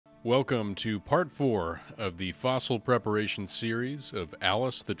Welcome to part 4 of the fossil preparation series of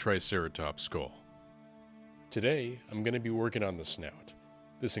Alice the Triceratops skull. Today, I'm going to be working on the snout.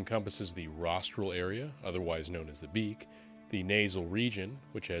 This encompasses the rostral area, otherwise known as the beak, the nasal region,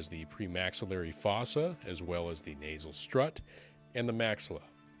 which has the premaxillary fossa, as well as the nasal strut, and the maxilla.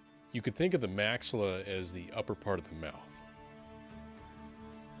 You could think of the maxilla as the upper part of the mouth.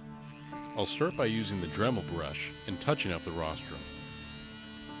 I'll start by using the Dremel brush and touching up the rostrum.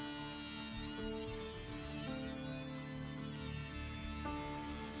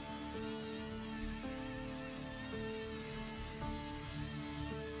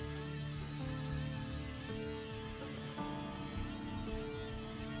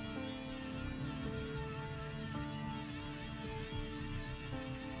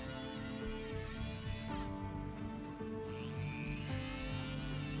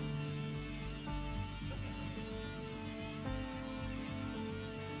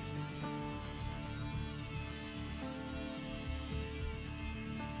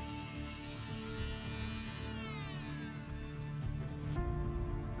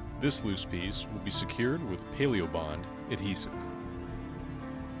 This loose piece will be secured with Paleobond adhesive.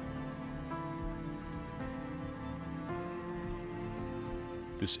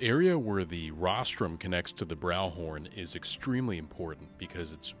 This area where the rostrum connects to the brow horn is extremely important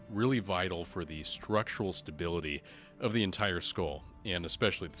because it's really vital for the structural stability of the entire skull, and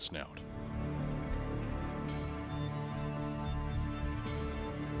especially the snout.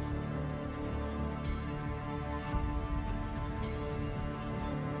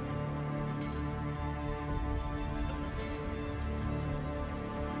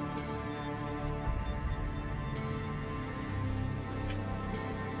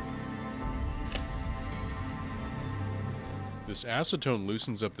 This acetone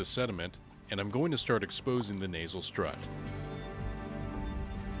loosens up the sediment, and I'm going to start exposing the nasal strut.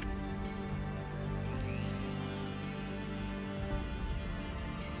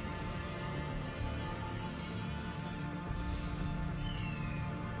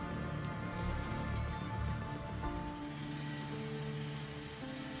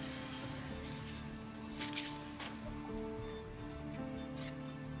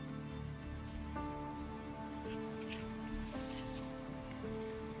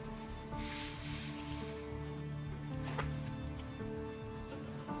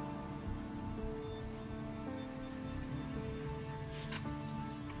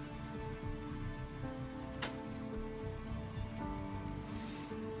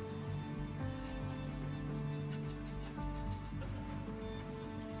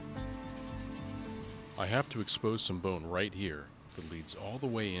 I have to expose some bone right here that leads all the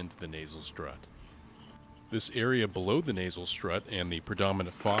way into the nasal strut. This area below the nasal strut and the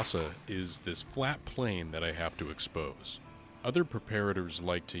predominant fossa is this flat plane that I have to expose. Other preparators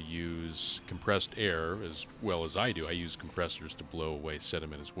like to use compressed air as well as I do. I use compressors to blow away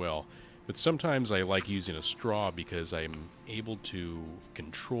sediment as well. But sometimes I like using a straw because I'm able to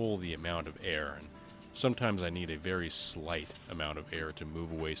control the amount of air. And sometimes I need a very slight amount of air to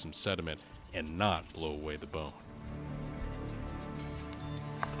move away some sediment and not blow away the bone.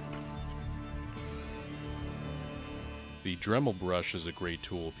 The Dremel brush is a great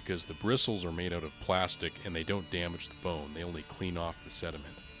tool because the bristles are made out of plastic and they don't damage the bone, they only clean off the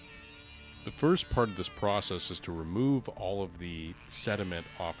sediment. The first part of this process is to remove all of the sediment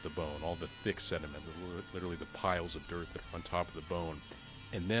off the bone, all the thick sediment, literally the piles of dirt that are on top of the bone.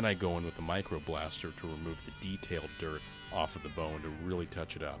 And then I go in with a microblaster to remove the detailed dirt off of the bone to really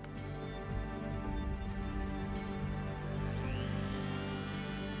touch it up.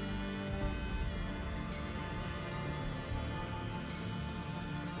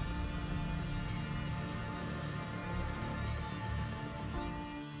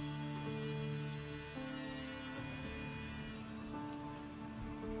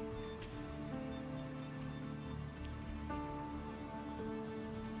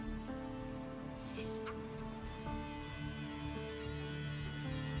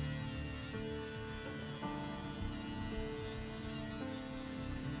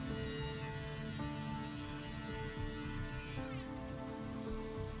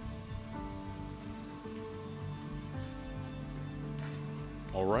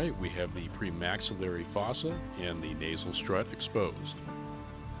 Alright, we have the premaxillary fossa and the nasal strut exposed.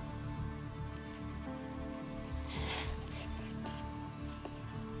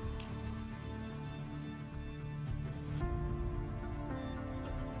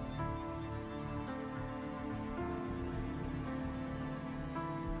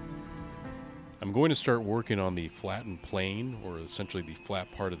 I'm going to start working on the flattened plane, or essentially the flat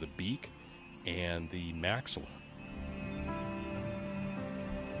part of the beak, and the maxilla.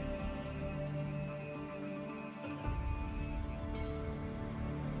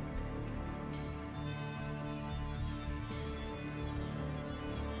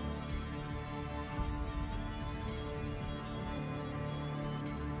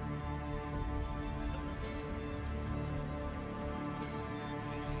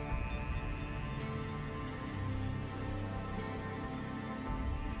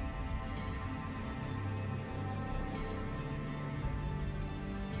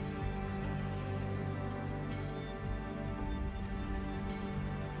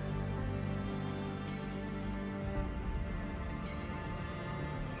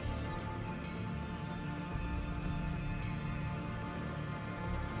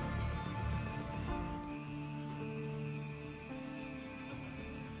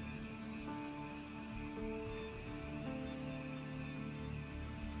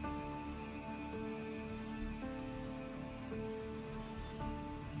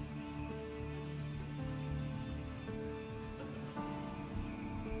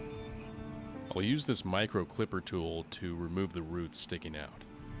 I'll use this micro clipper tool to remove the roots sticking out.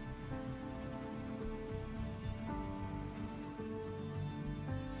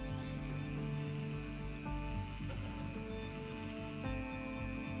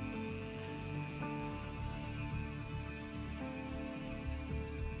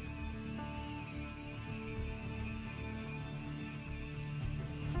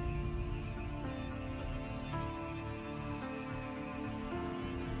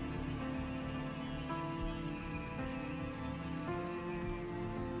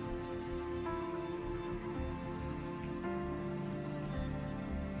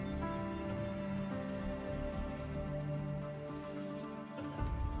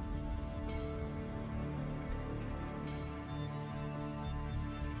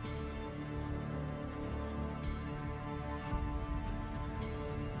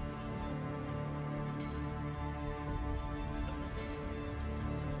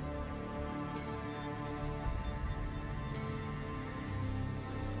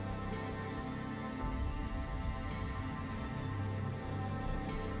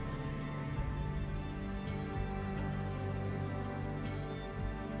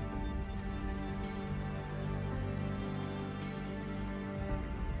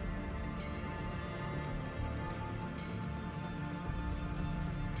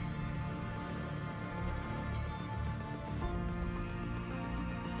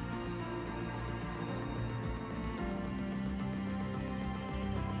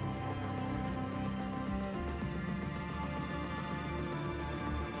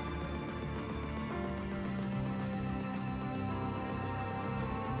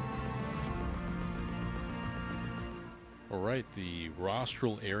 Alright, the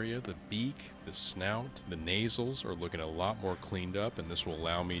rostral area, the beak, the snout, the nasals are looking a lot more cleaned up, and this will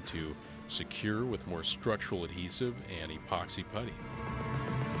allow me to secure with more structural adhesive and epoxy putty.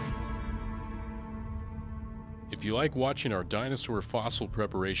 If you like watching our dinosaur fossil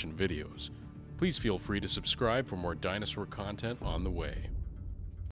preparation videos, please feel free to subscribe for more dinosaur content on the way.